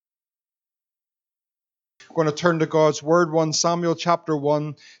We're going to turn to God's Word, 1 Samuel chapter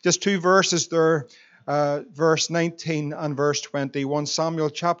 1. Just two verses there, verse 19 and verse 20. 1 Samuel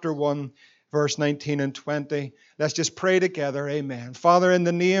chapter 1, verse 19 and 20. Let's just pray together. Amen. Father, in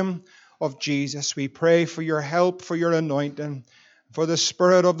the name of Jesus, we pray for your help, for your anointing, for the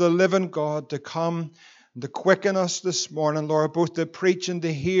Spirit of the living God to come and to quicken us this morning, Lord, both to preach and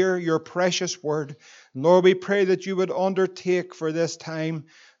to hear your precious word. Lord, we pray that you would undertake for this time,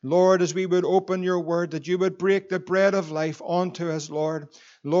 Lord, as we would open your word, that you would break the bread of life onto us, Lord.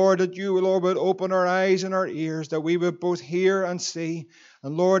 Lord, that you, Lord, would open our eyes and our ears, that we would both hear and see.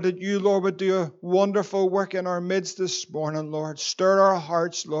 And Lord, that you, Lord, would do a wonderful work in our midst this morning, Lord. Stir our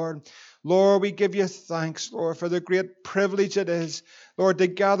hearts, Lord. Lord, we give you thanks, Lord, for the great privilege it is, Lord, to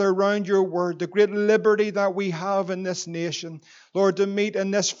gather around your word, the great liberty that we have in this nation, Lord, to meet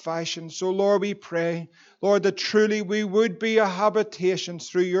in this fashion. So, Lord, we pray, Lord, that truly we would be a habitation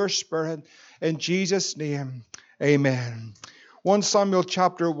through your Spirit. In Jesus' name, amen. 1 Samuel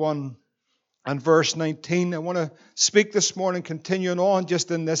chapter 1 and verse 19. I want to speak this morning, continuing on just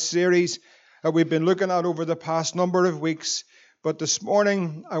in this series that we've been looking at over the past number of weeks. But this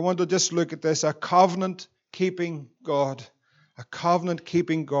morning, I want to just look at this, a covenant-keeping God. A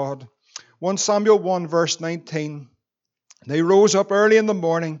covenant-keeping God. 1 Samuel 1, verse 19. They rose up early in the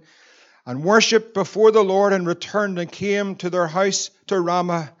morning and worshipped before the Lord and returned and came to their house to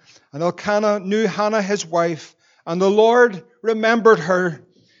Ramah. And Elkanah knew Hannah his wife, and the Lord remembered her.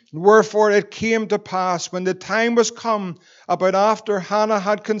 Wherefore it came to pass, when the time was come, about after Hannah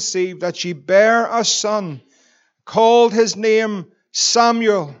had conceived, that she bare a son, called his name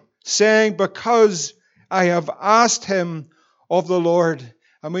Samuel, saying, because I have asked him of the Lord.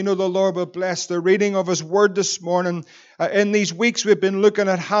 And we know the Lord will bless the reading of his word this morning. In these weeks we've been looking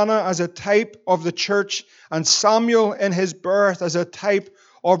at Hannah as a type of the church, and Samuel in his birth as a type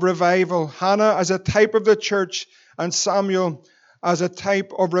of revival. Hannah as a type of the church, and Samuel as a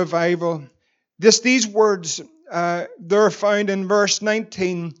type of revival. These words, they're found in verse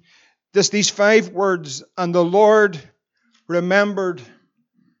 19. These 5 words, and the Lord remembered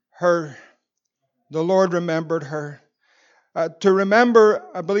her. The Lord remembered her. To remember,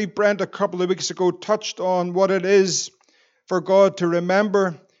 I believe Brent a couple of weeks ago touched on what it is for God to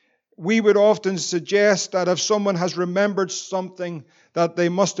remember. We would often suggest that if someone has remembered something, that they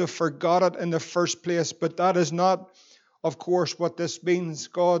must have forgot it in the first place. But that is not, of course, what this means.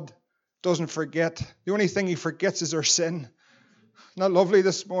 God doesn't forget. The only thing he forgets is our sin. Not lovely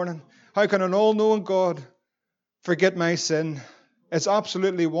this morning? How can an all-knowing God forget my sin? It's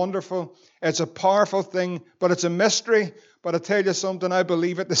absolutely wonderful. It's a powerful thing, but it's a mystery. But I tell you something, I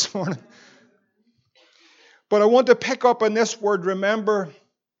believe it this morning. But I want to pick up on this word, remember,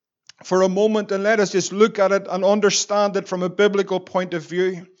 for a moment, and let us just look at it and understand it from a biblical point of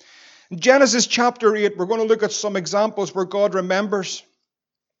view. In Genesis chapter 8, we're going to look at some examples where God remembers.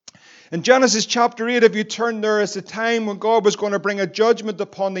 In Genesis chapter 8, if you turn there, is the time when God was going to bring a judgment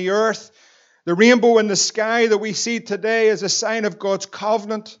upon the earth. The rainbow in the sky that we see today is a sign of God's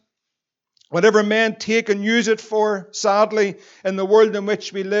covenant. Whatever men take and use it for, sadly, in the world in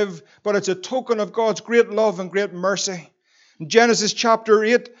which we live, but it's a token of God's great love and great mercy. In Genesis chapter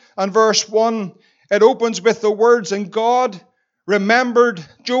 8 and verse 1, it opens with the words, and God remembered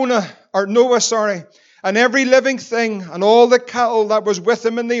Noah, and every living thing, and all the cattle that was with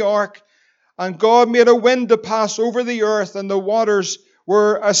him in the ark. And God made a wind to pass over the earth, and the waters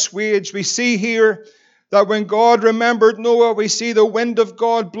were assuaged. We see here that when God remembered Noah, we see the wind of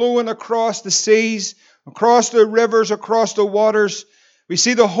God blowing across the seas, across the rivers, across the waters. We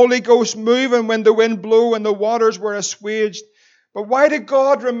see the Holy Ghost moving when the wind blew and the waters were assuaged. But why did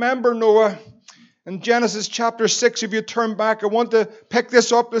God remember Noah? In Genesis chapter 6, if you turn back, I want to pick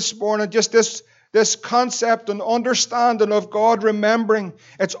this up this morning, just this concept and understanding of God remembering.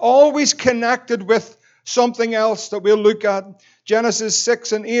 It's always connected with something else that we'll look at. Genesis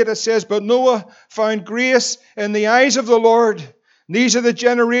 6 and 8, it says, but Noah found grace in the eyes of the Lord. These are the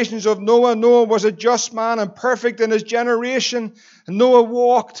generations of Noah. Noah was a just man and perfect in his generation. And Noah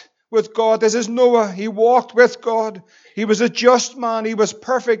walked with God. This is Noah. He walked with God. He was a just man. He was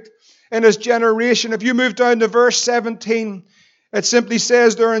perfect in his generation. If you move down to verse 17, it simply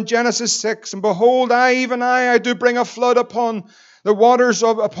says there in Genesis 6, and behold, I do bring a flood upon the waters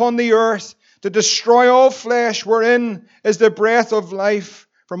upon the earth, to destroy all flesh, wherein is the breath of life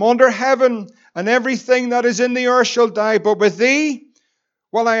from under heaven, and everything that is in the earth shall die. But with thee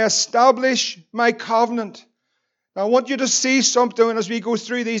will I establish my covenant. Now I want you to see something as we go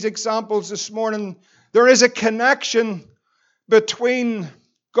through these examples this morning. There is a connection between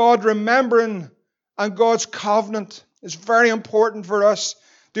God remembering and God's covenant. It's very important for us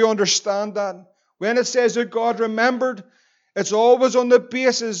to understand that. When it says that God remembered, it's always on the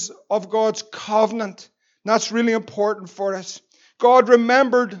basis of God's covenant. That's really important for us. God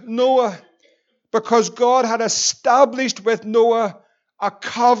remembered Noah because God had established with Noah a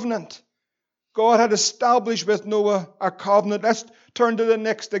covenant. God had established with Noah a covenant. Let's turn to the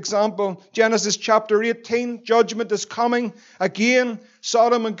next example. Genesis chapter 18. Judgment is coming. Again,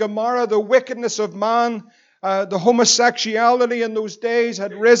 Sodom and Gomorrah, the wickedness of man, the homosexuality in those days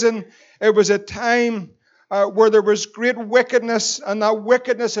had risen. It was a time where there was great wickedness, and that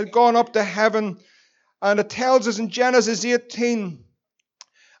wickedness had gone up to heaven. And it tells us in Genesis 18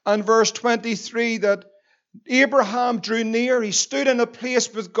 and verse 23 that Abraham drew near. He stood in a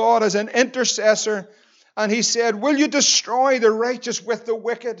place with God as an intercessor, and he said, "Will you destroy the righteous with the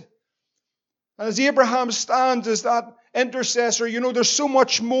wicked?" And as Abraham stands as that intercessor, there's so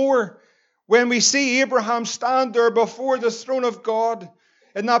much more when we see Abraham stand there before the throne of God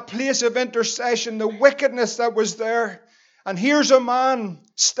in that place of intercession, the wickedness that was there. And here's a man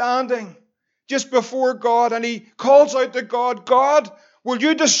standing just before God, and he calls out to God, "God, will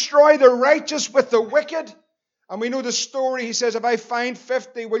you destroy the righteous with the wicked?" And we know the story. He says, "If I find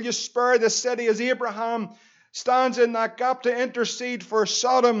 50, will you spare the city?" As Abraham stands in that gap to intercede for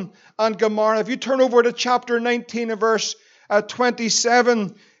Sodom and Gomorrah. If you turn over to chapter 19 and verse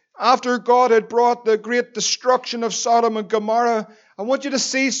 27, after God had brought the great destruction of Sodom and Gomorrah, I want you to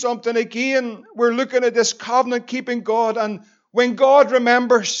see something again. We're looking at this covenant-keeping God, and when God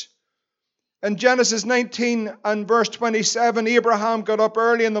remembers, in Genesis 19 and verse 27, Abraham got up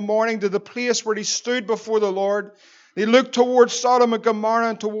early in the morning to the place where he stood before the Lord. He looked towards Sodom and Gomorrah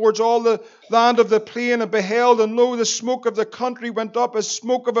and towards all the land of the plain, and beheld, and lo, the smoke of the country went up as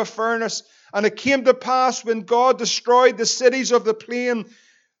smoke of a furnace. And it came to pass, when God destroyed the cities of the plain,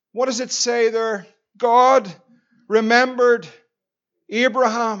 what does it say there? God remembered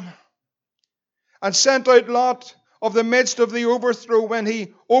Abraham and sent out Lot of the midst of the overthrow, when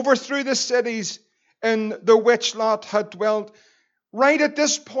he overthrew the cities in the which Lot had dwelt. Right at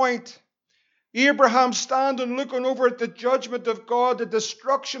this point, Abraham standing looking over at the judgment of God, the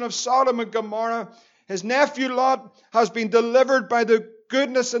destruction of Sodom and Gomorrah. His nephew Lot has been delivered by the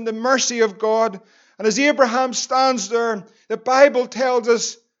goodness and the mercy of God. And as Abraham stands there, the Bible tells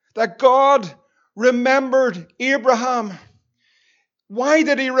us that God remembered Abraham. Why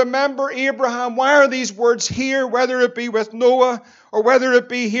did he remember Abraham? Why are these words here, whether it be with Noah or whether it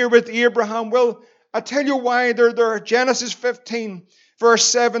be here with Abraham? Well, I tell you why they're there. Genesis 15, verse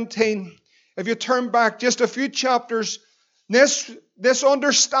 17. If you turn back just a few chapters, this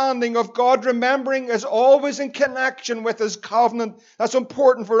understanding of God remembering is always in connection with His covenant. That's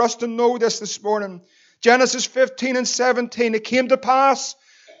important for us to know this morning. Genesis 15 and 17. It came to pass,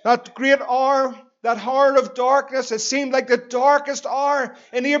 that great hour, that hour of darkness, it seemed like the darkest hour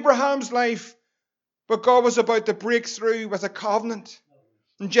in Abraham's life. But God was about to break through with a covenant.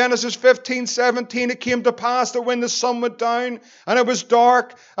 In Genesis 15, 17, it came to pass that when the sun went down and it was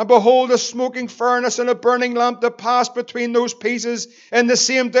dark, and behold, a smoking furnace and a burning lamp that passed between those pieces. In the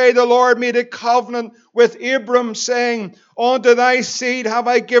same day the Lord made a covenant with Abram, saying, "Unto thy seed have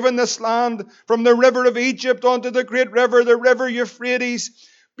I given this land, from the river of Egypt unto the great river, the river Euphrates."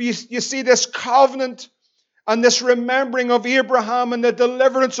 You see, this covenant and this remembering of Abraham and the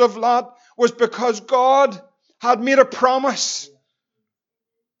deliverance of Lot was because God had made a promise.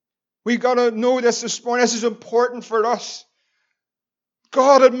 We've got to know this morning. This is important for us.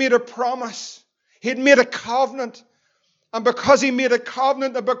 God had made a promise. He had made a covenant. And because He made a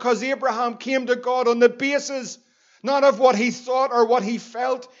covenant, and because Abraham came to God on the basis not of what he thought or what he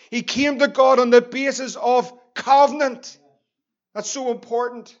felt, he came to God on the basis of covenant. That's so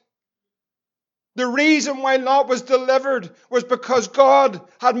important. The reason why Lot was delivered was because God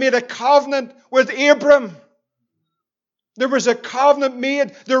had made a covenant with Abram. There was a covenant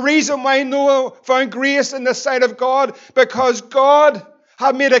made. The reason why Noah found grace in the sight of God, because God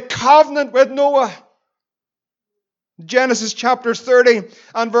had made a covenant with Noah. Genesis chapter 30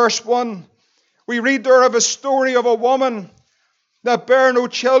 and verse 1. We read there of a story of a woman that bare no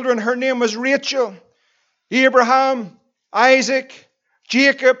children. Her name was Rachel. Abraham, Isaac,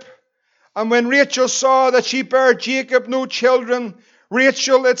 Jacob. And when Rachel saw that she bare Jacob no children,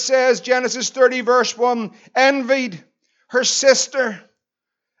 Rachel, it says, Genesis 30 verse 1, envied her sister.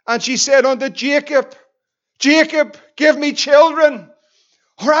 And she said unto Jacob, "Jacob, give me children,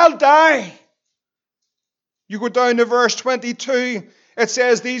 or I'll die." You go down to verse 22, it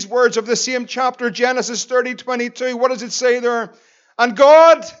says these words of the same chapter, Genesis 30, 22. What does it say there? And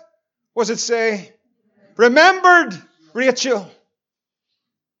God, what does it say? Remembered Rachel.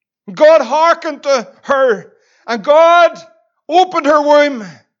 God hearkened to her, and God opened her womb,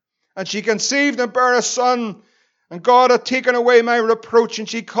 And she conceived and bare a son. And God had taken away my reproach, and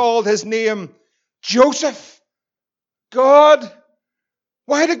she called his name Joseph. God,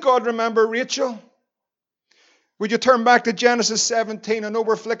 why did God remember Rachel? Would you turn back to Genesis 17? I know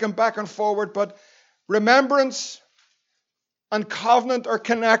we're flicking back and forward, but remembrance and covenant are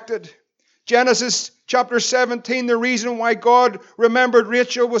connected. Genesis chapter 17, the reason why God remembered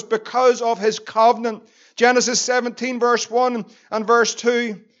Rachel was because of his covenant. Genesis 17 verse 1 and verse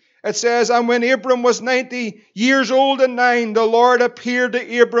 2. It says, and when Abram was 90 years old and 9, the Lord appeared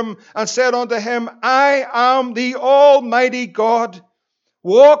to Abram and said unto him, I am the Almighty God.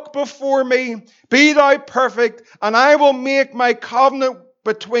 Walk before me, be thou perfect, and I will make my covenant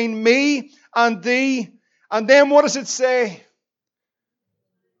between me and thee. And then what does it say?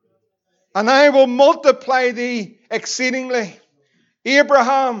 And I will multiply thee exceedingly.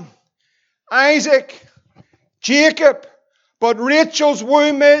 Abraham, Isaac, Jacob, but Rachel's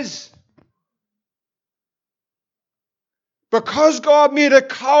womb is. Because God made a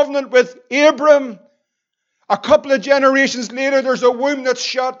covenant with Abram, a couple of generations later, there's a womb that's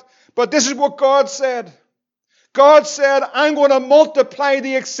shut. But this is what God said. God said, I'm going to multiply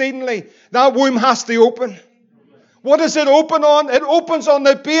thee exceedingly. That womb has to open. What does it open on? It opens on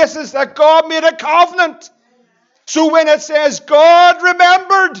the basis that God made a covenant. So when it says God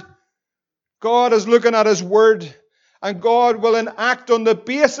remembered, God is looking at his word. And God will enact on the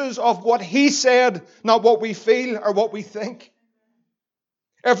basis of what he said, not what we feel or what we think.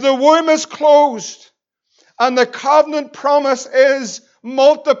 If the womb is closed and the covenant promise is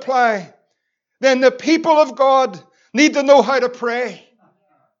multiply, then the people of God need to know how to pray.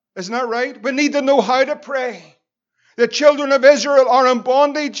 Isn't that right? We need to know how to pray. The children of Israel are in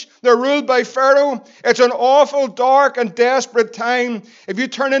bondage. They're ruled by Pharaoh. It's an awful, dark, and desperate time. If you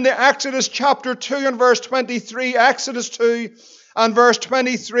turn into Exodus chapter 2 and verse 23, Exodus 2 and verse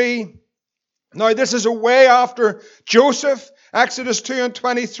 23. Now this is a way after Joseph. Exodus 2 and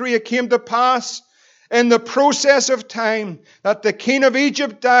 23, it came to pass in the process of time that the king of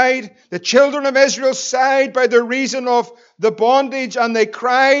Egypt died. The children of Israel sighed by the reason of the bondage, and they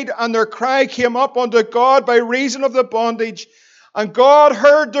cried, and their cry came up unto God by reason of the bondage. And God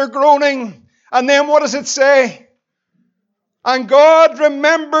heard their groaning. And then what does it say? And God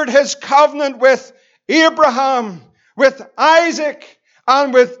remembered his covenant with Abraham, with Isaac,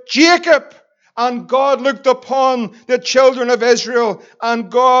 and with Jacob. And God looked upon the children of Israel,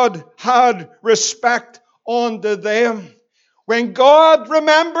 and God had respect unto them. When God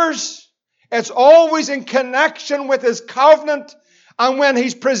remembers, it's always in connection with his covenant. And when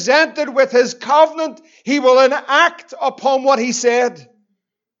he's presented with his covenant, he will enact upon what he said.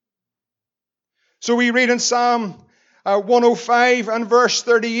 So we read in Psalm 105 and verse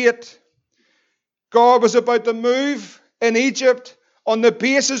 38, God was about to move in Egypt on the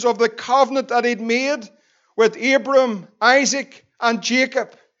basis of the covenant that he'd made with Abram, Isaac, and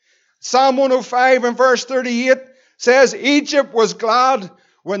Jacob. Psalm 105 and verse 38 says, Egypt was glad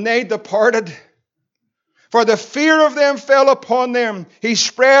when they departed, for the fear of them fell upon them. He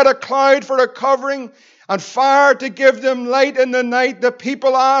spread a cloud for a covering, and fire to give them light in the night. The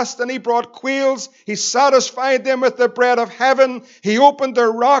people asked, and he brought quails. He satisfied them with the bread of heaven. He opened the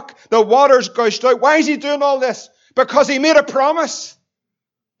rock. The waters gushed out. Why is he doing all this? Because he made a promise.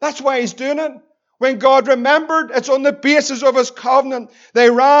 That's why he's doing it. When God remembered, it's on the basis of his covenant. They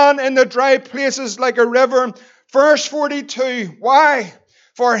ran in the dry places like a river. Verse 42. Why?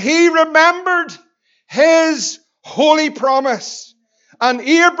 For he remembered his holy promise. And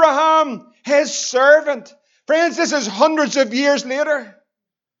Abraham, his servant. Friends, this is hundreds of years later.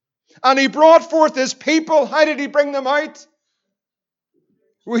 And he brought forth his people. How did he bring them out?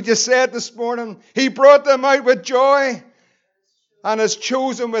 We just said this morning, he brought them out with joy and has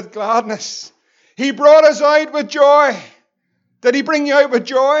chosen with gladness. He brought us out with joy. Did he bring you out with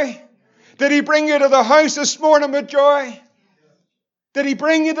joy? Did he bring you to the house this morning with joy? Did he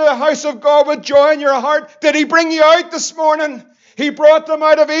bring you to the house of God with joy in your heart? Did he bring you out this morning? He brought them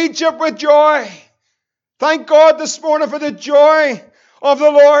out of Egypt with joy. Thank God this morning for the joy of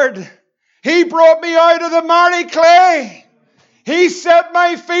the Lord. He brought me out of the miry clay. He set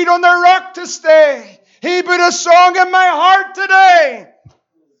my feet on the rock to stay. He put a song in my heart today.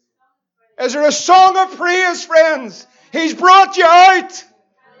 Is there a song of praise, friends? He's brought you out.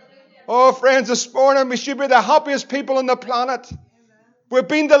 Oh, friends, this morning we should be the happiest people on the planet. We've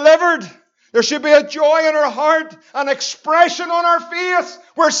been delivered. There should be a joy in our heart, an expression on our face.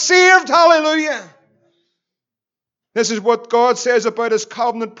 We're saved. Hallelujah. This is what God says about his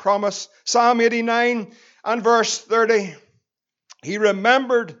covenant promise. Psalm 89 and verse 30. He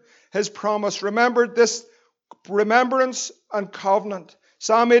remembered his promise. Remembered this remembrance and covenant.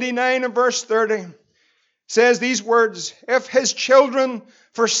 Psalm 89 and verse 30 says these words, if his children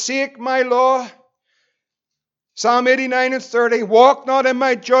forsake my law, Psalm 89 and 30, walk not in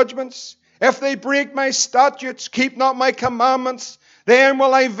my judgments. If they break my statutes, keep not my commandments, then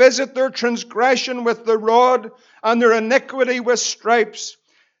will I visit their transgression with the rod and their iniquity with stripes.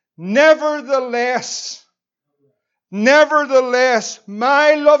 Nevertheless,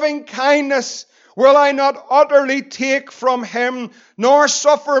 my loving kindness will I not utterly take from him, nor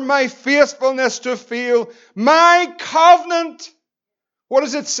suffer my faithfulness to fail. My covenant, what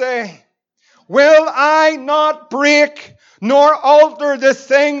does it say? Will I not break, nor alter the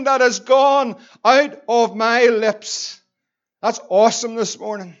thing that has gone out of my lips. That's awesome this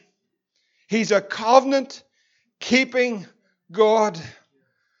morning. He's a covenant-keeping God.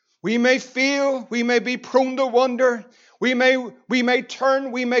 We may feel, we may be prone to wonder, we may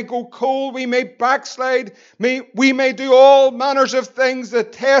turn, we may go cold, we may backslide, we may do all manners of things. The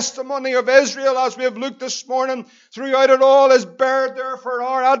testimony of Israel, as we have looked this morning, throughout it all is bared there for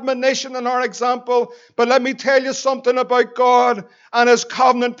our admonition and our example. But let me tell you something about God and His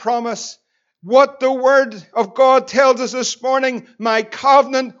covenant promise. What the Word of God tells us this morning, my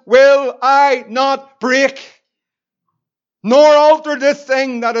covenant will I not break, nor alter the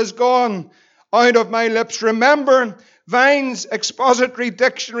thing that has gone out of my lips. Remember, Vine's Expository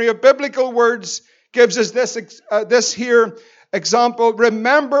Dictionary of Biblical Words gives us this here example.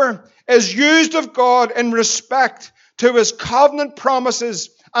 Remember is used of God in respect to His covenant promises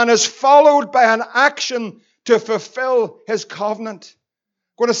and is followed by an action to fulfill His covenant.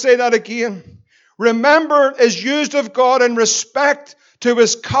 I'm going to say that again. Remember is used of God in respect to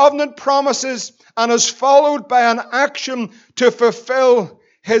His covenant promises and is followed by an action to fulfill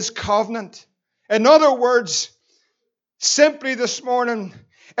His covenant. In other words, simply this morning,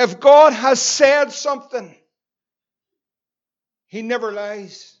 if God has said something, He never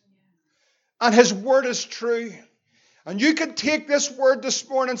lies. And His word is true. And you can take this word this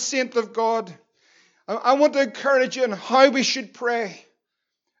morning, saint of God. I want to encourage you in how we should pray.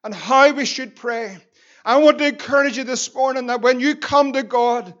 And how we should pray. I want to encourage you this morning that when you come to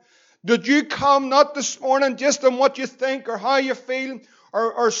God, that you come not this morning just on what you think or how you feel,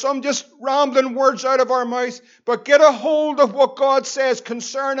 or some just rambling words out of our mouth, but get a hold of what God says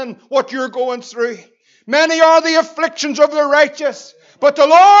concerning what you're going through. Many are the afflictions of the righteous, but the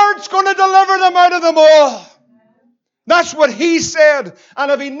Lord's going to deliver them out of them all. That's what He said.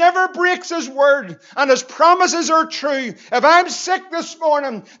 And if He never breaks His word and His promises are true, if I'm sick this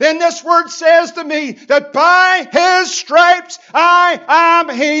morning, then this word says to me that by His stripes I am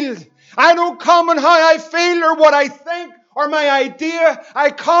healed. I don't come on how I feel or what I think or my idea.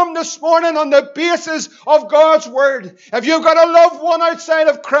 I come this morning on the basis of God's word. If you've got a loved one outside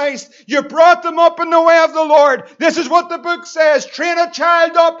of Christ, you brought them up in the way of the Lord. This is what the book says. Train a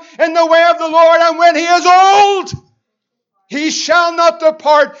child up in the way of the Lord, and when he is old, he shall not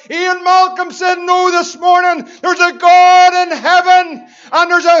depart. Ian Malcolm said, no, this morning, there's a God in heaven,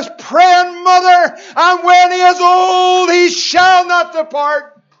 and there's a praying mother, and when he is old, he shall not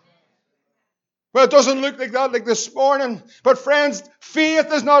depart. Well, it doesn't look like that like this morning. But friends, faith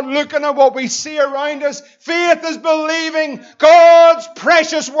is not looking at what we see around us. Faith is believing God's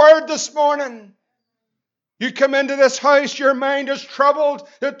precious word this morning. You come into this house, your mind is troubled.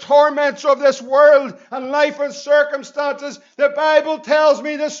 The torments of this world and life and circumstances. The Bible tells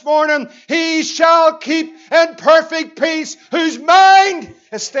me this morning, He shall keep in perfect peace whose mind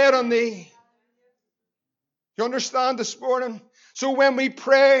is stayed on Thee. You understand this morning? So when we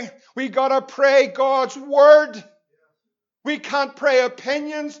pray, we got to pray God's word. We can't pray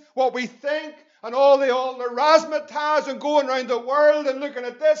opinions, what we think, and all the razzmatazz and going around the world and looking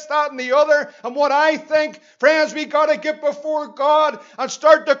at this, that, and the other, and what I think. Friends, we got to get before God and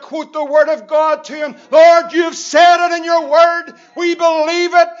start to quote the word of God to Him. Lord, You've said it in Your word. We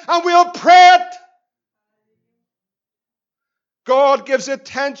believe it, and we'll pray it. God gives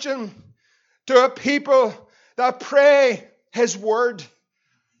attention to a people that pray His word.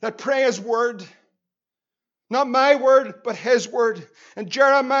 That pray His word. Not my word, but His word. In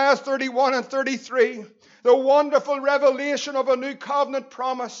Jeremiah 31 and 33, the wonderful revelation of a new covenant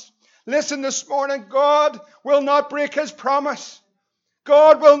promise. Listen this morning, God will not break His promise.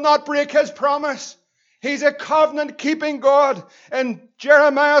 God will not break His promise. He's a covenant-keeping God. In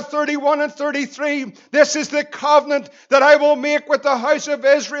Jeremiah 31 and 33, this is the covenant that I will make with the house of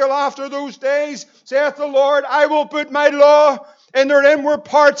Israel after those days, saith the Lord. I will put my law In their inward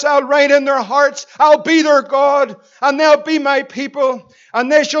parts I'll write in their hearts. I'll be their God, and they'll be my people.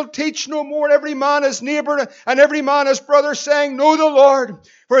 And they shall teach no more every man his neighbor and every man his brother, saying, Know the Lord,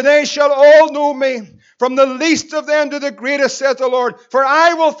 for they shall all know me, from the least of them to the greatest, saith the Lord. For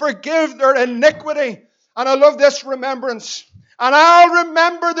I will forgive their iniquity. And I love this remembrance. And I'll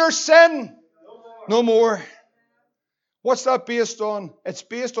remember their sin no more. What's that based on? It's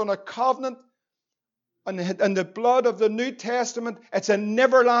based on a covenant and the blood of the New Testament. It's an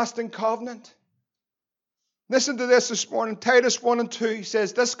everlasting covenant. Listen to this morning. Titus 1 and 2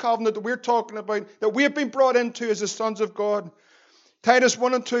 says this covenant that we're talking about, that we have been brought into as the sons of God. Titus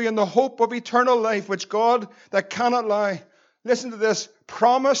 1 and 2, in the hope of eternal life, which God that cannot lie, listen to this,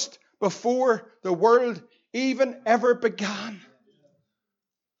 promised before the world even ever began.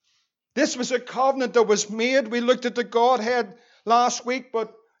 This was a covenant that was made. We looked at the Godhead last week,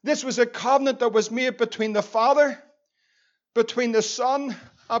 but this was a covenant that was made between the Father, between the Son,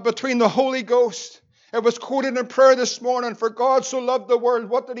 and between the Holy Ghost. It was quoted in prayer this morning, for God so loved the world.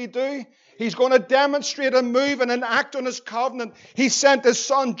 What did he do? He's going to demonstrate and move and enact on his covenant. He sent his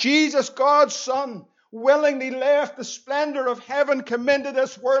Son, Jesus, God's Son, willingly left the splendor of heaven, come into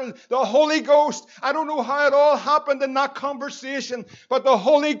this world. The Holy Ghost, I don't know how it all happened in that conversation, but the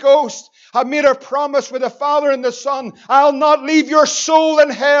Holy Ghost had made a promise with the Father and the Son. I'll not leave your soul in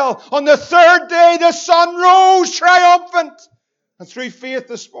hell. On the third day, the Son rose triumphant. And through faith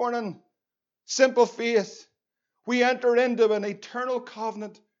this morning, simple faith, we enter into an eternal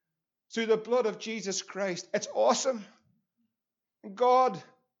covenant through the blood of Jesus Christ. It's awesome. And God,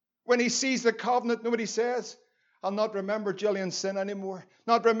 when he sees the covenant, know what he says? I'll not remember Gillian's sin anymore.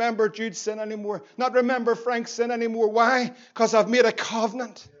 Not remember Jude's sin anymore. Not remember Frank's sin anymore. Why? Because I've made a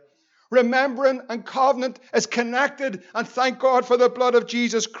covenant. Remembering and covenant is connected, and thank God for the blood of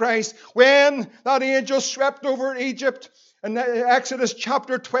Jesus Christ. When that angel swept over Egypt, in Exodus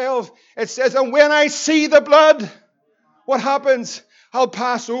chapter 12, it says, and when I see the blood, what happens? I'll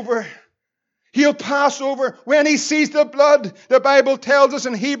pass over. He'll pass over when he sees the blood. The Bible tells us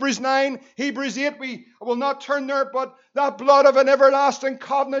in Hebrews 9, Hebrews 8, we will not turn there, but that blood of an everlasting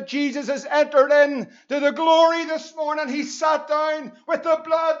covenant, Jesus has entered in to the glory this morning. He sat down with the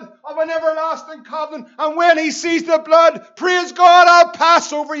blood of an everlasting covenant. And when he sees the blood, praise God, I'll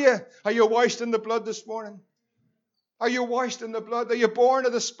pass over you. Are you washed in the blood this morning? Are you washed in the blood? Are you born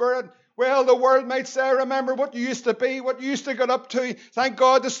of the Spirit? Well, the world might say, remember what you used to be, what you used to get up to. Thank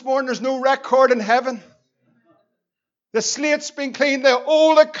God this morning there's no record in heaven. The slate's been cleaned. The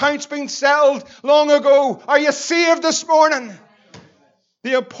old account's been settled long ago. Are you saved this morning?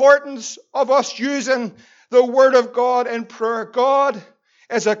 The importance of us using the Word of God in prayer. God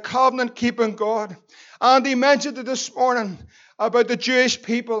is a covenant-keeping God. Andy mentioned it this morning about the Jewish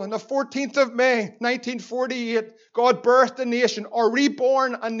people. On the 14th of May, 1948, God birthed a nation, or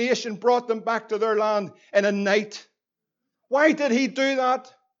reborn a nation, brought them back to their land in a night. Why did he do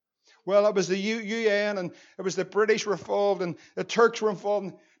that? Well, it was the UN, and it was the British were involved, and the Turks were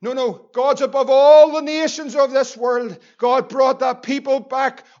involved. No, God's above all the nations of this world. God brought that people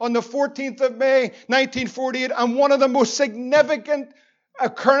back on the 14th of May, 1948, and one of the most significant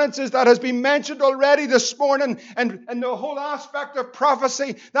occurrences that has been mentioned already this morning, and the whole aspect of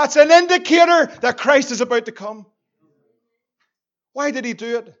prophecy, that's an indicator that Christ is about to come. Why did he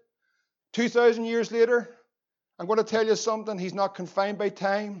do it? 2,000 years later, I'm going to tell you something. He's not confined by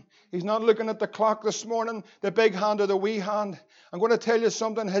time. He's not looking at the clock this morning, the big hand or the wee hand. I'm going to tell you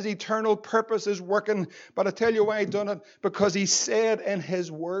something. His eternal purpose is working. But I tell you why he done it. Because he said in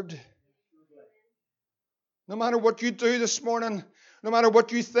his word. No matter what you do this morning, no matter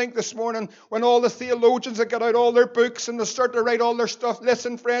what you think this morning, when all the theologians that get out all their books and they start to write all their stuff,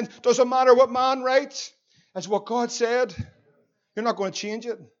 listen, friends, doesn't matter what man writes. It's what God said. You're not going to change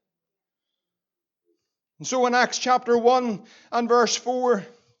it. And so in Acts chapter 1 and verse 4,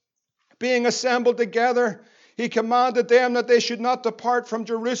 being assembled together, he commanded them that they should not depart from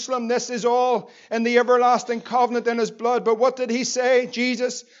Jerusalem. This is all in the everlasting covenant in his blood. But what did he say?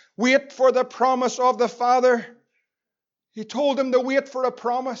 Jesus, wait for the promise of the Father. He told them to wait for a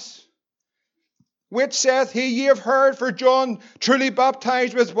promise. Which saith he, ye have heard, for John truly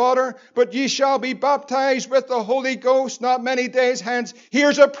baptized with water, but ye shall be baptized with the Holy Ghost not many days hence.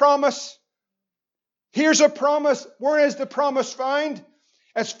 Here's a promise. Here's a promise. Where is the promise found?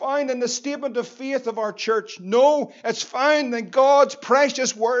 It's found in the statement of faith of our church. No, it's found in God's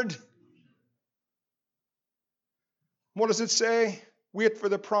precious word. What does it say? Wait for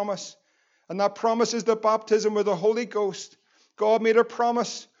the promise. And that promise is the baptism with the Holy Ghost. God made a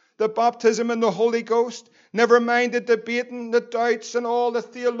promise. The baptism in the Holy Ghost. Never mind the debating, the doubts, and all the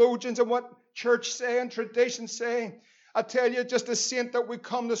theologians and what church say and tradition say. I tell you, just a saint that we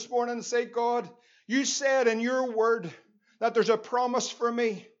come this morning and say, God, you said in your word that there's a promise for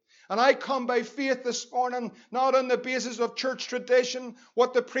me. And I come by faith this morning, not on the basis of church tradition,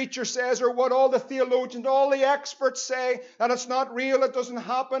 what the preacher says or what all the theologians, all the experts say, that it's not real, it doesn't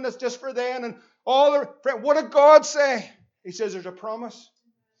happen, it's just for them. And what did God say? He says there's a promise.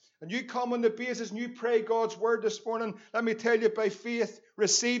 And you come on the basis and you pray God's word this morning. Let me tell you, by faith,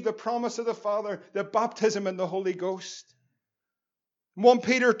 receive the promise of the Father, the baptism in the Holy Ghost. 1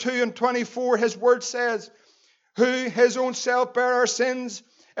 Peter 2:24, his word says, who his own self bare our sins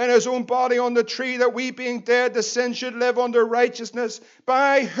in his own body on the tree, that we being dead to sin should live unto righteousness,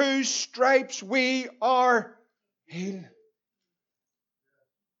 by whose stripes we are healed.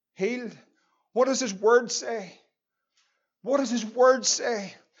 Healed. What does his word say? What does his word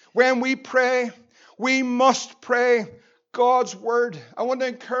say? When we pray, we must pray God's word. I want to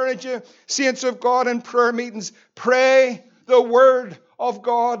encourage you, saints of God, in prayer meetings, pray the word of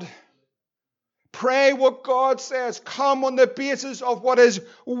God. Pray what God says. Come on the basis of what his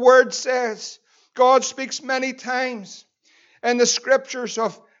word says. God speaks many times in the scriptures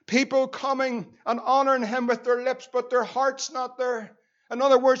of people coming and honoring him with their lips, but their heart's not there. In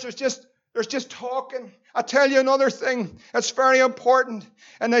other words, there's just talking. I tell you another thing that's very important.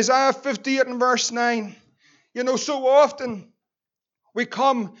 In Isaiah 58 and verse 9, so often we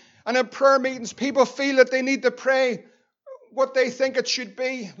come and in prayer meetings, people feel that they need to pray what they think it should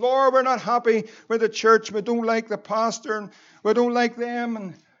be. Lord, we're not happy with the church. We don't like the pastor, and we don't like them,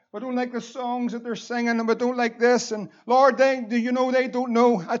 and we don't like the songs that they're singing, and we don't like this. And Lord, they don't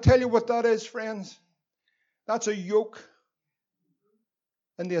know. I tell you what that is, friends. That's a yoke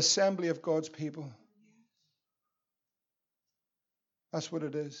in the assembly of God's people. That's what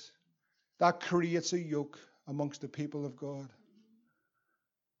it is. That creates a yoke amongst the people of God.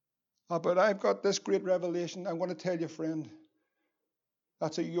 But I've got this great revelation. I'm going to tell you, friend,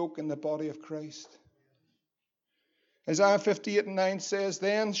 that's a yoke in the body of Christ. Isaiah 58 and 9 says,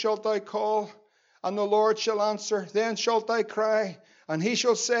 then shalt thou call, and the Lord shall answer. Then shalt thou cry, and he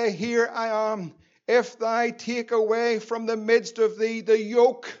shall say, here I am. If thou take away from the midst of thee the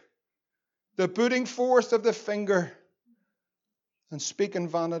yoke, the putting forth of the finger, and speak in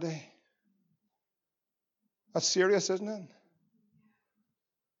vanity. That's serious, isn't it?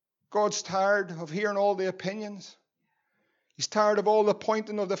 God's tired of hearing all the opinions. He's tired of all the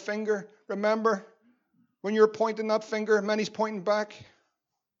pointing of the finger. Remember, when you're pointing that finger, many's pointing back.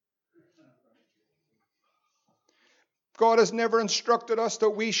 God has never instructed us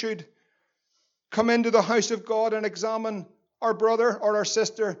that we should come into the house of God and examine our brother or our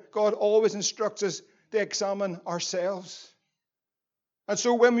sister. God always instructs us to examine ourselves. And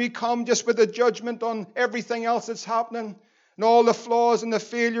so when we come just with a judgment on everything else that's happening and all the flaws and the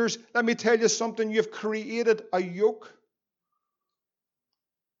failures, let me tell you something, you've created a yoke.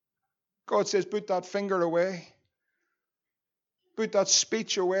 God says, put that finger away. Put that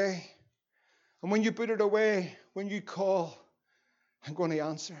speech away. And when you put it away, when you call, I'm going to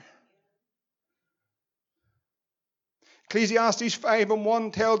answer. Ecclesiastes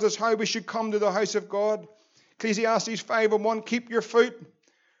 5:1 tells us how we should come to the house of God. Ecclesiastes 5:1, keep your foot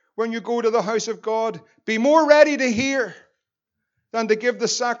when you go to the house of God. Be more ready to hear than to give the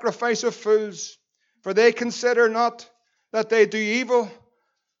sacrifice of fools, for they consider not that they do evil.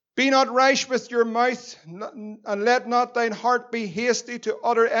 Be not rash with your mouth, and let not thine heart be hasty to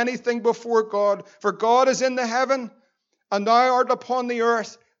utter anything before God. For God is in the heaven, and thou art upon the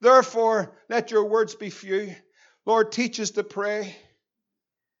earth. Therefore, let your words be few. Lord, teach us to pray.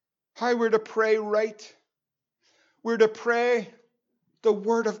 How we're to pray right. We're to pray the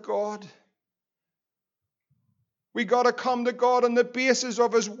Word of God. We got to come to God on the basis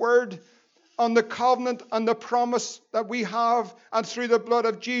of His Word, on the covenant and the promise that we have, and through the blood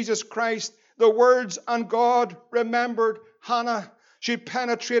of Jesus Christ, the words and God remembered Hannah should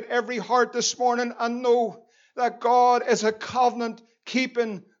penetrate every heart this morning and know that God is a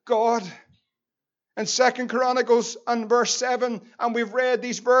covenant-keeping God. In 2 Chronicles and verse 7, and we've read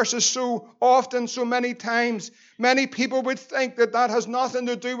these verses so often, so many times, many people would think that that has nothing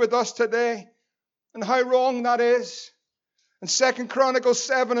to do with us today, and how wrong that is. In 2 Chronicles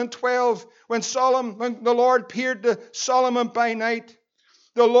 7 and 12, when the Lord appeared to Solomon by night,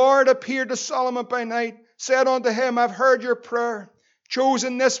 the Lord appeared to Solomon by night, said unto him, I've heard your prayer,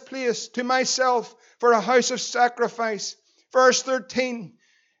 chosen this place to myself for a house of sacrifice. Verse 13,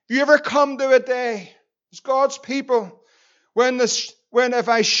 if you ever come to a day, as God's people, when if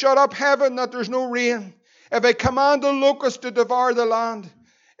I shut up heaven that there's no rain, if I command the locust to devour the land,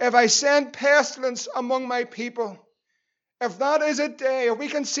 if I send pestilence among my people, if that is a day, if we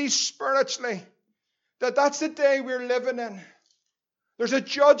can see spiritually That's the day we're living in. There's a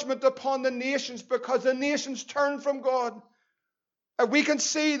judgment upon the nations because the nations turn from God. And we can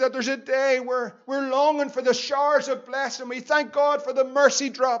see that there's a day where we're longing for the showers of blessing. We thank God for the mercy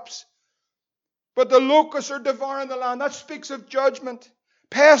drops. But the locusts are devouring the land. That speaks of judgment.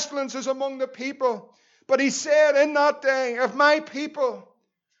 Pestilence is among the people. But he said in that day, if my people,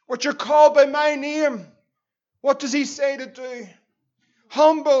 which are called by my name, what does he say to do?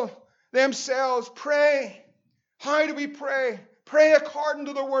 Humble themselves, pray. How do we pray? Pray according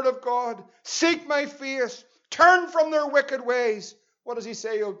to the word of God. Seek my face. Turn from their wicked ways. What does he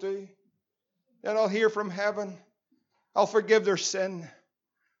say he'll do? Then I'll hear from heaven. I'll forgive their sin.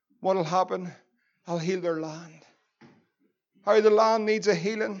 What will happen? I'll heal their land. How the land needs a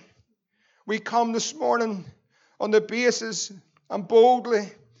healing. We come this morning on the basis and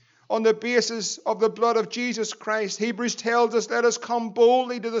boldly on the basis of the blood of Jesus Christ. Hebrews tells us, let us come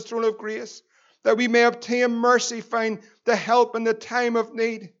boldly to the throne of grace, that we may obtain mercy, find the help in the time of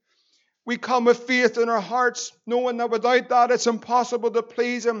need. We come with faith in our hearts, knowing that without that it's impossible to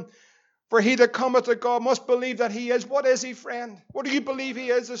please him. For he that cometh to God must believe that he is. What is he, friend? What do you believe he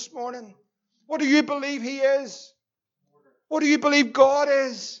is this morning? What do you believe he is? What do you believe God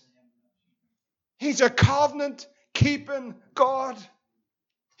is? He's a covenant-keeping God.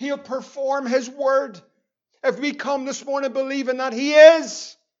 He'll perform his word. If we come this morning believing that he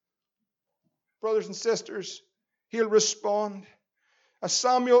is, brothers and sisters, he'll respond. As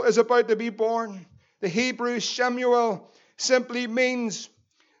Samuel is about to be born, the Hebrew Shemuel simply means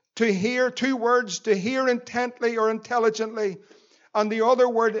to hear, two words, to hear intently or intelligently. And the other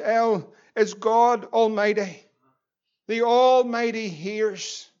word, El, is God Almighty. The Almighty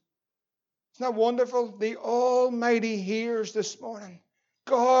hears. Isn't that wonderful? The Almighty hears this morning.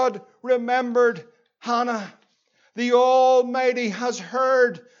 God remembered Hannah. The Almighty has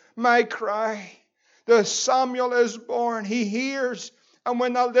heard my cry. The Samuel is born. He hears. And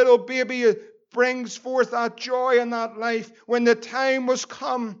when that little baby brings forth that joy and that life, when the time was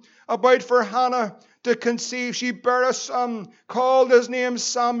come about for Hannah to conceive, she bare a son, called his name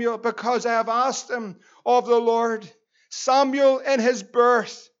Samuel, because I have asked him of the Lord. Samuel in his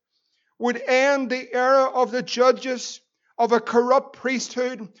birth would end the era of the judges, of a corrupt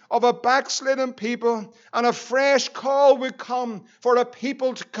priesthood, of a backslidden people, and a fresh call would come for a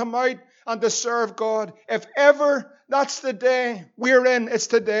people to come out and to serve God. If ever that's the day we're in, it's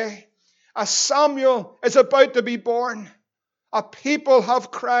today. A Samuel is about to be born. A people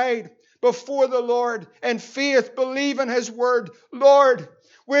have cried before the Lord in faith, believing his word. Lord,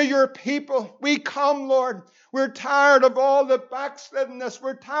 we're your people. We come, Lord. We're tired of all the backsliddenness.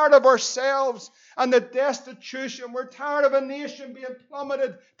 We're tired of ourselves and the destitution. We're tired of a nation being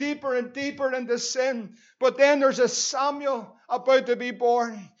plummeted deeper and deeper into sin. But then there's a Samuel about to be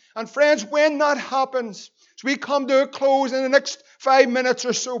born. And friends, when that happens, as we come to a close in the next 5 minutes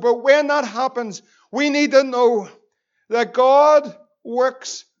or so, but when that happens, we need to know that God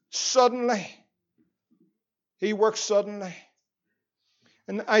works suddenly. He works suddenly.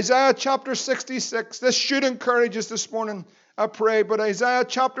 In Isaiah chapter 66, this should encourage us this morning, I pray, but Isaiah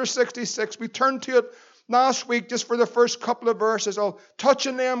chapter 66, we turned to it last week just for the first couple of verses. I'll touch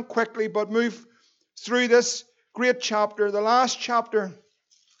on them quickly, but move through this great chapter, the last chapter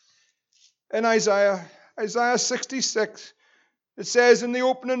in Isaiah 66. It says in the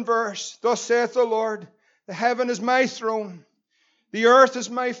opening verse, thus saith the Lord, the heaven is my throne, the earth is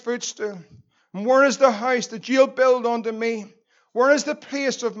my footstool, and where is the house that you'll build unto me? Where is the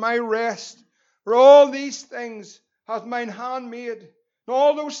place of my rest? For all these things hath mine hand made, and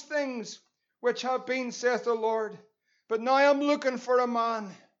all those things which have been, saith the Lord. But now I'm looking for a man.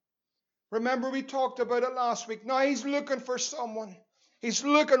 Remember we talked about it last week. Now he's looking for someone. He's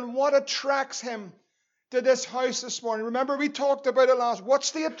looking what attracts him to this house this morning. Remember we talked about it last.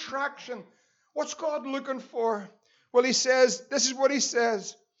 What's the attraction? What's God looking for? Well, he says, this is what he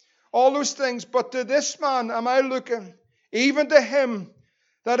says. All those things, but to this man am I looking, even to him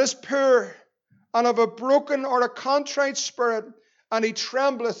that is poor and of a broken or a contrite spirit, and he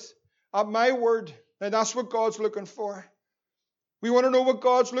trembleth at my word. Now that's what God's looking for. We want to know what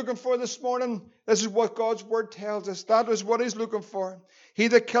God's looking for this morning. This is what God's word tells us. That is what he's looking for. He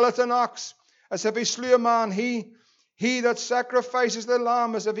that killeth an ox as if he slew a man. He that sacrifices the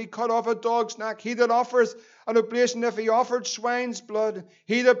lamb as if he cut off a dog's neck. He that offereth an oblation if he offered swine's blood.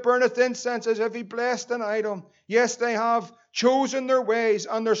 He that burneth incense as if he blessed an idol. Yes, they have chosen their ways,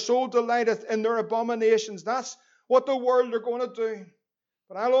 and their soul delighteth in their abominations. That's what the world are going to do.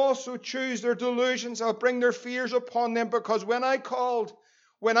 But I'll also choose their delusions. I'll bring their fears upon them, because when I called,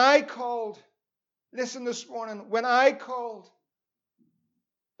 listen this morning, when I called,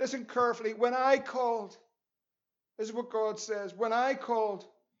 Listen carefully. When I called, this is what God says. When I called,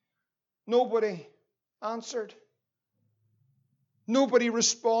 nobody answered. Nobody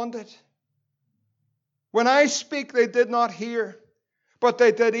responded. When I speak, they did not hear. But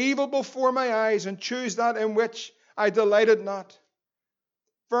they did evil before my eyes and chose that in which I delighted not.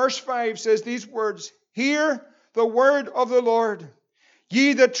 Verse 5 says these words, hear the word of the Lord,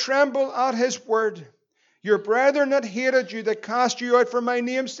 ye that tremble at his word. Your brethren that hated you, that cast you out for my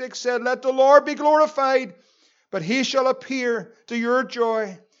name's sake, said, let the Lord be glorified. But he shall appear to your joy,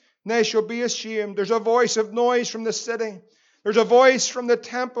 and they shall be ashamed. There's a voice of noise from the city. There's a voice from the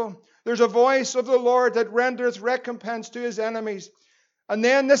temple. There's a voice of the Lord that rendereth recompense to his enemies. And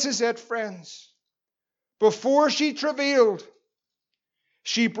then this is it, friends. Before she travailed,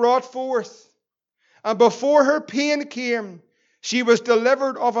 she brought forth. And before her pain came, she was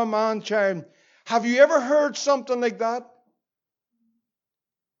delivered of a man-child. Have you ever heard something like that?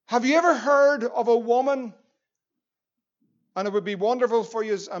 Have you ever heard of a woman? And it would be wonderful for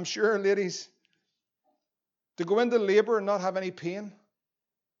you, I'm sure, ladies, to go into labor and not have any pain.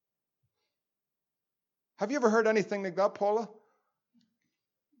 Have you ever heard anything like that, Paula?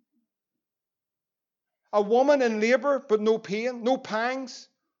 A woman in labor, but no pain, no pangs.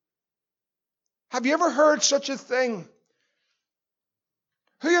 Have you ever heard such a thing?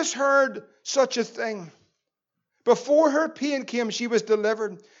 Who has heard such a thing? Before her pain came, she was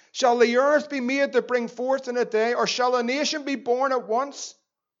delivered. Shall the earth be made to bring forth in a day, or shall a nation be born at once?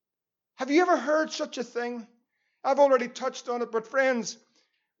 Have you ever heard such a thing? I've already touched on it, but friends,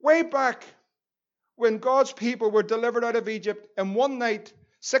 way back when God's people were delivered out of Egypt, in one night,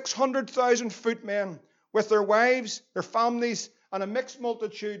 600,000 footmen with their wives, their families, and a mixed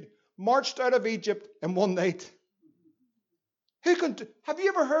multitude marched out of Egypt in one night. Have you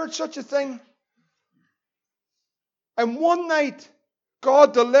ever heard such a thing? In one night,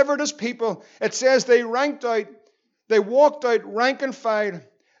 God delivered his people. It says they walked out rank and file.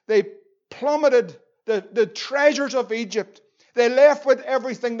 They plummeted the treasures of Egypt. They left with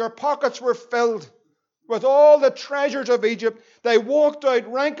everything. Their pockets were filled with all the treasures of Egypt. They walked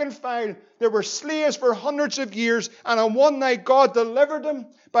out rank and file. They were slaves for hundreds of years. And on one night, God delivered them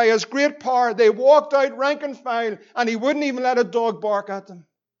by his great power. They walked out rank and file, and he wouldn't even let a dog bark at them.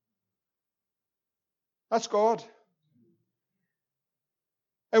 That's God.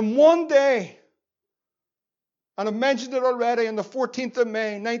 In one day, and I've mentioned it already, on the 14th of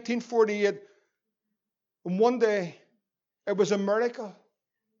May, 1948, in one day, it was a miracle.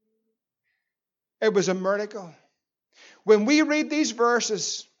 It was a miracle. When we read these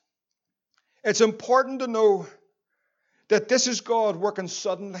verses, it's important to know that this is God working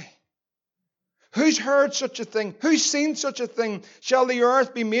suddenly. Who's heard such a thing? Who's seen such a thing? Shall the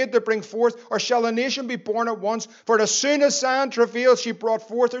earth be made to bring forth, or shall a nation be born at once? For as soon as Zion travailed, she brought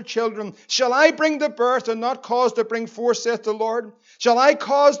forth her children. Shall I bring to birth and not cause to bring forth, saith the Lord? Shall I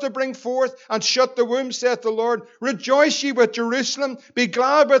cause to bring forth and shut the womb, saith the Lord? Rejoice ye with Jerusalem. Be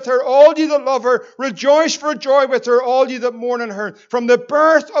glad with her, all ye that love her. Rejoice for joy with her, all ye that mourn in her. From the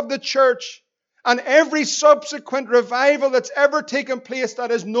birth of the church and every subsequent revival that's ever taken place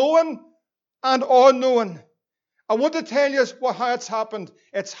that is known and unknown, I want to tell you how it's happened.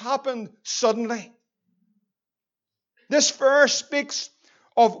 It's happened suddenly. This verse speaks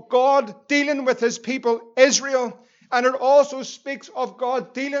of God dealing with his people, Israel, and it also speaks of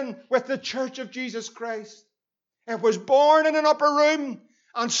God dealing with the church of Jesus Christ. It was born in an upper room,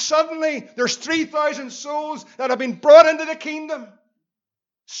 and suddenly there's 3,000 souls that have been brought into the kingdom.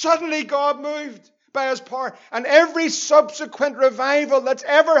 Suddenly God moved by his power. And every subsequent revival that's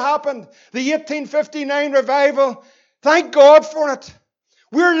ever happened, the 1859 revival, thank God for it.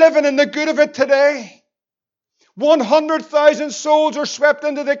 We're living in the good of it today. 100,000 souls are swept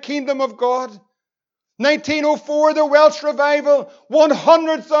into the kingdom of God. 1904, the Welsh revival,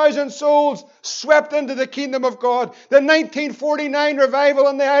 100,000 souls swept into the kingdom of God. The 1949 revival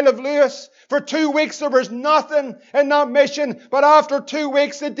on the Isle of Lewis, for 2 weeks there was nothing in that mission. But after 2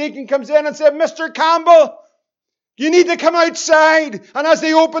 weeks, the deacon comes in and said, Mr. Campbell, you need to come outside. And as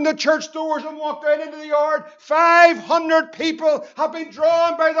they opened the church doors and walked out into the yard, 500 people have been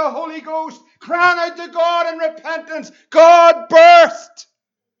drawn by the Holy Ghost, crying out to God in repentance. God birthed.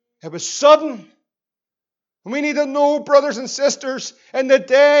 It was sudden. And we need to know, brothers and sisters, in the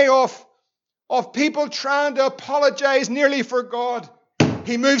day of people trying to apologize nearly for God,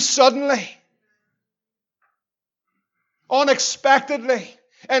 he moves suddenly, unexpectedly,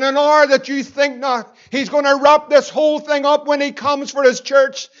 in an hour that you think not. He's going to wrap this whole thing up when he comes for his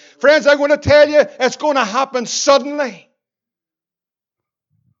church. Friends, I'm going to tell you, it's going to happen suddenly.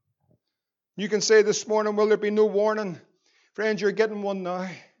 You can say this morning, will there be no warning? Friends, you're getting one now.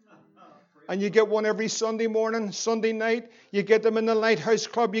 And you get one every Sunday morning, Sunday night. You get them in the Lighthouse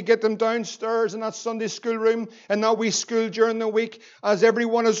Club. You get them downstairs in that Sunday school room and that wee school during the week as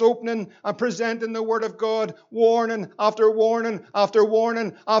everyone is opening and presenting the Word of God, warning after warning after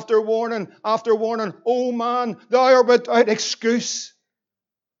warning after warning after warning. Oh man, thou art without excuse.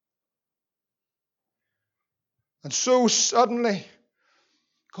 And so suddenly,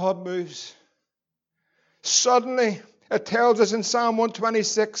 God moves. Suddenly, it tells us in Psalm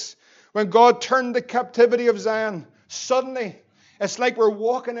 126, when God turned the captivity of Zion, suddenly, it's like we're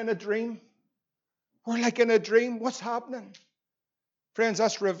walking in a dream. We're like in a dream. What's happening? Friends,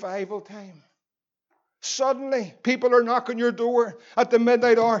 that's revival time. Suddenly, people are knocking your door at the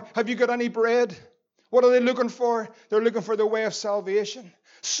midnight hour. Have you got any bread? What are they looking for? They're looking for the way of salvation.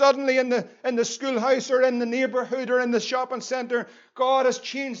 Suddenly in the schoolhouse or in the neighborhood or in the shopping center, God has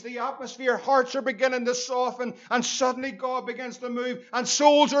changed the atmosphere. Hearts are beginning to soften, and suddenly God begins to move and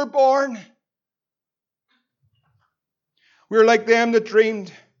souls are born. We're like them that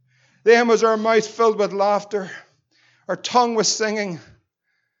dreamed. Them was our mouth filled with laughter. Our tongue was singing. And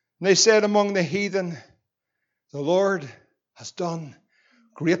they said among the heathen, the Lord has done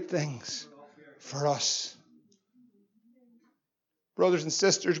great things for us. Brothers and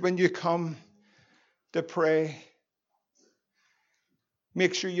sisters, when you come to pray,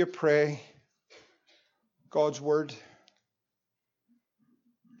 make sure you pray God's Word,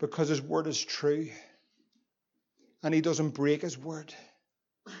 because His Word is true and He doesn't break His Word.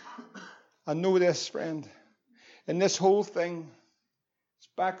 And know this, friend, in this whole thing, it's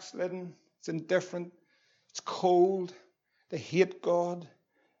backslidden, it's indifferent, it's cold, they hate God,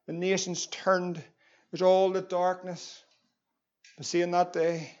 the nations turned, there's all the darkness. But see, in that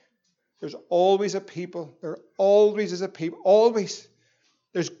day, there's always a people. There always is a people. Always.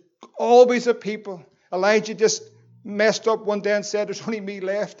 There's always a people. Elijah just messed up one day and said, there's only me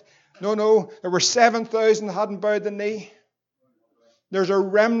left. No. There were 7,000 that hadn't bowed the knee. There's a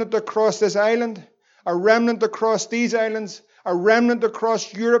remnant across this island. A remnant across these islands. A remnant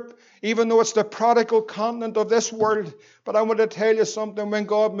across Europe. Even though it's the prodigal continent of this world. But I want to tell you something. When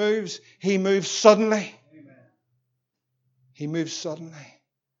God moves, He moves suddenly. He moves suddenly.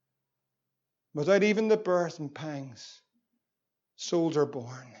 Without even the birth and pangs, souls are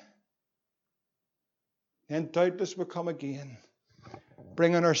born. Then doubtless we'll come again,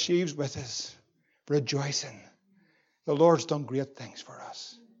 bringing our sheaves with us, rejoicing. The Lord's done great things for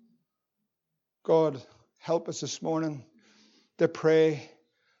us. God, help us this morning to pray,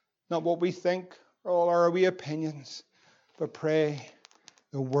 not what we think or all our wee opinions, but pray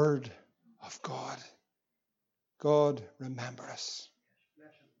the Word of God. God, remember us.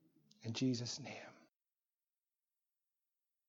 In Jesus' name.